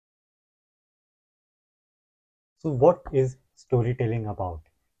So what is storytelling about?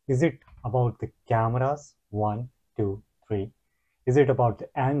 Is it about the cameras? One, two, three. Is it about the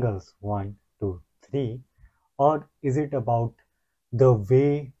angles? One, two, three. Or is it about the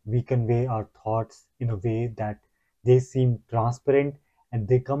way we convey our thoughts in a way that they seem transparent and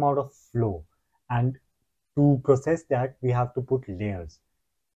they come out of flow? And to process that, we have to put layers.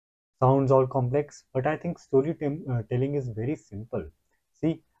 Sounds all complex, but I think storytelling is very simple.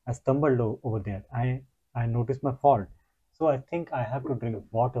 See, I stumbled over there. I noticed my fault. So I think I have to drink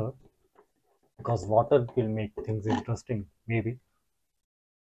water because water will make things interesting, maybe.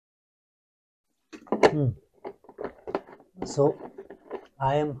 Hmm. So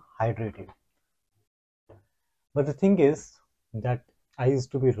I am hydrated. But the thing is that I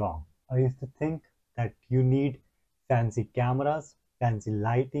used to be wrong. I used to think that you need fancy cameras, fancy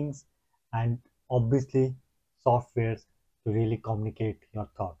lightings, and obviously softwares to really communicate your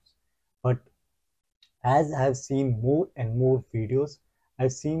thoughts. But as I've seen more and more videos,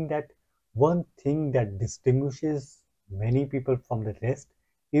 I've seen that one thing that distinguishes many people from the rest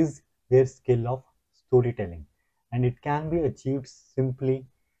is their skill of storytelling. And it can be achieved simply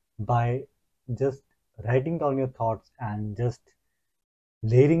by just writing down your thoughts and just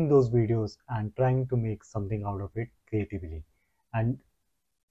layering those videos and trying to make something out of it creatively. And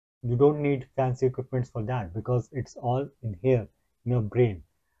you don't need fancy equipments for that because it's all in here in your brain.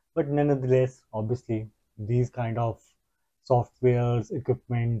 But nonetheless, obviously, these kind of softwares,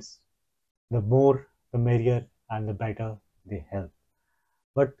 equipments, the more the merrier and the better they help.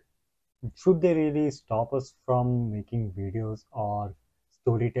 But should they really stop us from making videos or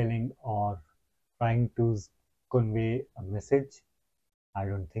storytelling or trying to convey a message? I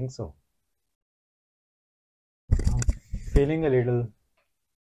don't think so. I'm feeling a little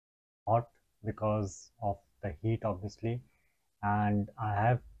hot because of the heat, obviously, and I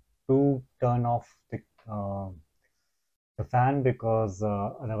have to turn off the fan because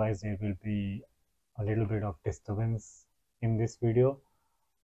otherwise there will be a little bit of disturbance in this video.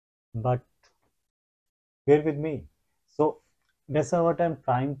 But bear with me. So that's what I'm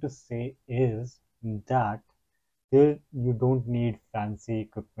trying to say is that there you don't need fancy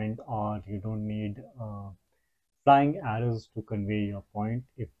equipment or you don't need flying arrows to convey your point.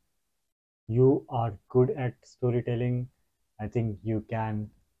 If you are good at storytelling, I think you can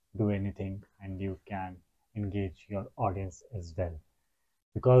do anything and you can engage your audience as well.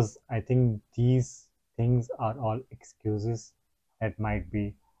 Because I think these things are all excuses that might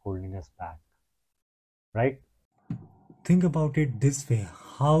be holding us back, right? Think about it this way: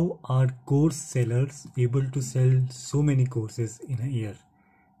 how are course sellers able to sell so many courses in a year?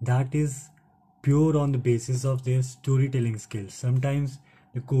 That is pure on the basis of their storytelling skills. Sometimes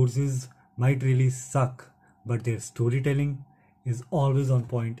the courses might really suck, but their storytelling is always on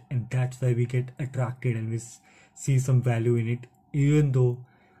point, and that's why we get attracted and we see some value in it, even though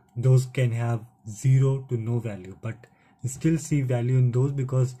those can have zero to no value. But we still see value in those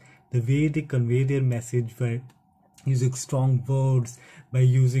because the way they convey their message by using strong words, by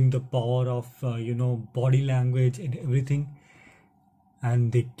using the power of body language and everything,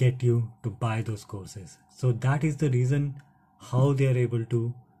 and they get you to buy those courses. So that is the reason how they are able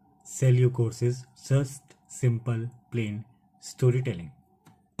to sell you courses, just simple plain storytelling.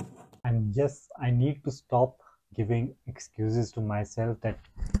 And yes, I need to stop giving excuses to myself that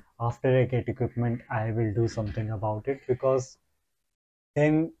after I get equipment I will do something about it, because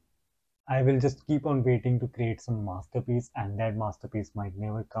then I will just keep on waiting to create some masterpiece, and that masterpiece might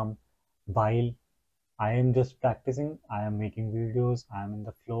never come while I am just practicing. I am making videos, I am in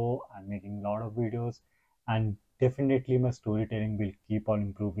the flow, I'm making a lot of videos, and definitely my storytelling will keep on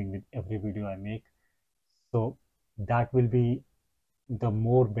improving with every video I make. So that will be the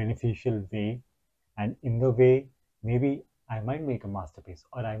more beneficial way, and in the way, maybe I might make a masterpiece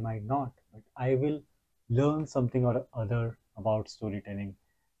or I might not, but I will learn something or other about storytelling,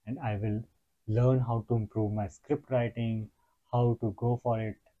 and I will learn how to improve my script writing, how to go for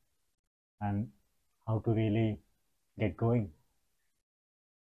it, and how to really get going.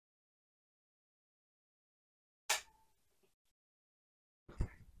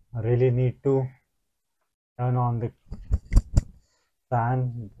 I really need to turn on the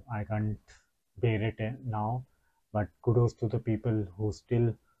fan. I can't bear it now, but kudos to the people who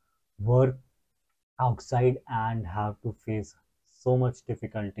still work outside and have to face so much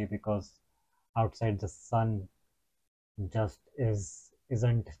difficulty because outside the sun just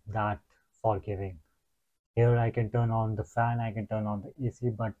isn't that forgiving. Here I can turn on the fan, I can turn on the AC,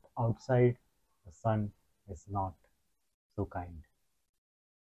 but outside the sun is not so kind.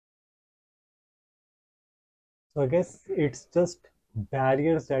 So I guess it's just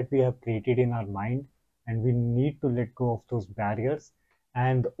barriers that we have created in our mind, and we need to let go of those barriers.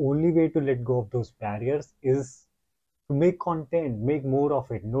 And the only way to let go of those barriers is to make content, make more of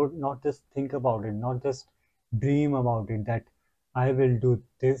it, not just think about it, not just dream about it, that I will do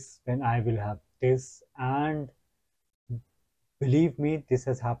this when I will have this. And believe me, this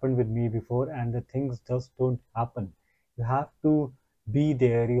has happened with me before, and the things just don't happen. You have to be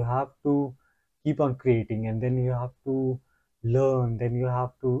there, you have to keep on creating, and then you have to learn, then you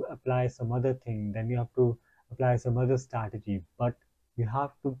have to apply some other thing, then you have to apply some other strategy. But you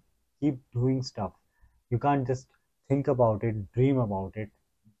have to keep doing stuff. You can't just think about it, dream about it.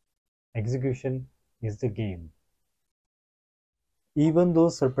 Execution is the game. Even though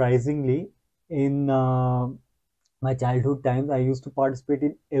surprisingly, in my childhood times, I used to participate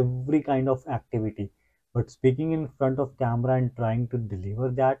in every kind of activity. But speaking in front of camera and trying to deliver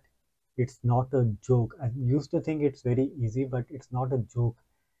that, it's not a joke. I used to think it's very easy, but it's not a joke.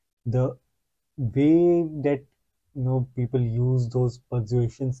 The way that people use those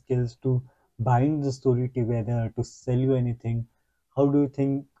persuasion skills to bind the story together to sell you anything. How do you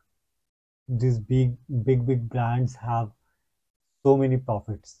think these big brands have so many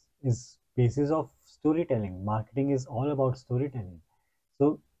profits? Is basis of storytelling. Marketing is all about storytelling.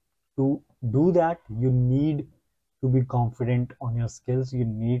 So to do that, you need to be confident on your skills. You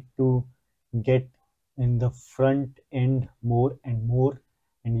need to get in the front end more and more,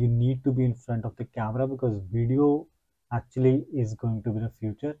 and you need to be in front of the camera, because video actually is going to be the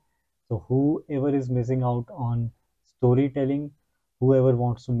future. So whoever is missing out on storytelling, whoever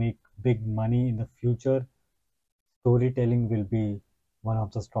wants to make big money in the future, storytelling will be one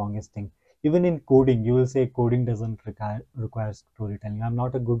of the strongest thing. Even in coding, you will say coding doesn't require storytelling. I'm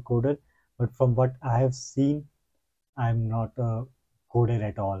not a good coder, but from what I have seen, I'm not a coder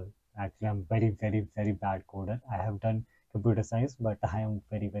at all. Actually, I'm very bad coder. I have done computer science, but I am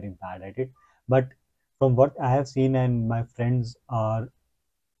very bad at it. But from what I have seen, and my friends are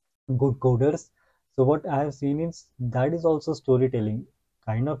good coders, so what I have seen is that is also storytelling.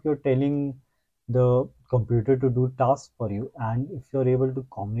 Kind of you're telling the computer to do tasks for you, and if you're able to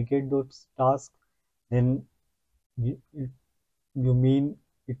communicate those tasks, then you, you mean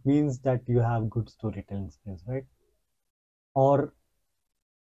it means that you have good storytelling skills, right? Or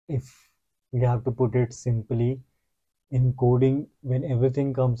if we have to put it simply, in coding, when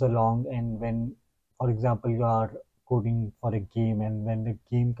everything comes along, and when, for example, you are coding for a game, and when the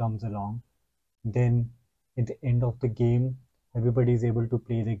game comes along, then at the end of the game, everybody is able to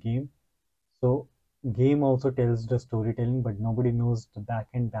play the game. So game also tells the storytelling, but nobody knows the back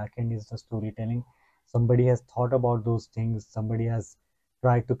end. Back end is the storytelling. Somebody has thought about those things. Somebody has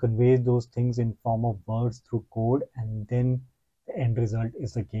tried to convey those things in form of words through code, and then the end result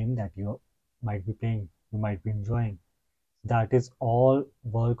is the game that you might be playing, you might be enjoying. That is all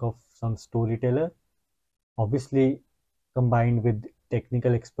work of some storyteller, obviously combined with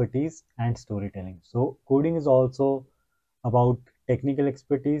technical expertise and storytelling. So coding is also about technical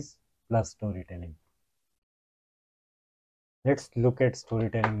expertise plus storytelling. Let's look at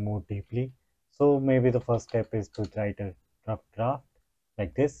storytelling more deeply. So maybe the first step is to write a rough draft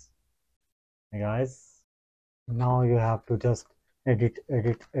like this. Hey guys, now you have to just edit.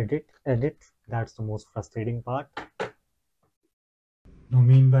 That's the most frustrating part. Now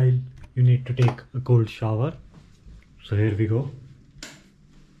meanwhile, you need to take a cold shower. So here we go.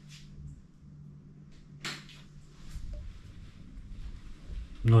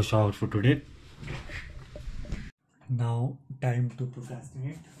 No shower for today. Now time to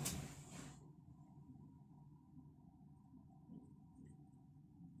procrastinate.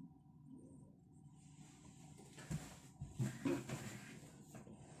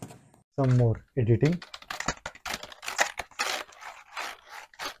 Some more editing.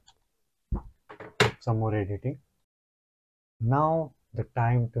 Some more editing. Now the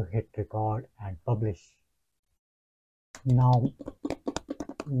time to hit record and publish. Now,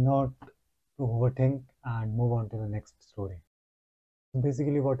 not to overthink and move on to the next story.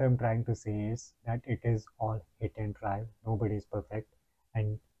 Basically, what I'm trying to say is that it is all hit and try. Nobody is perfect,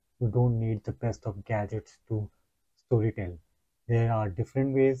 and you don't need the best of gadgets to storytell. There are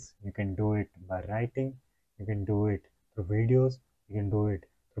different ways. You can do it by writing, you can do it through videos, you can do it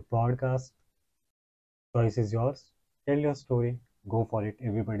through podcasts. Choice is yours. Tell your story. Go for it.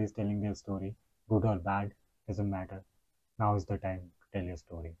 Everybody is telling their story, good or bad, doesn't matter. Now is the time to tell your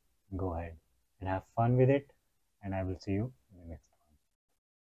story. Go ahead and have fun with it, and I will see you in the next.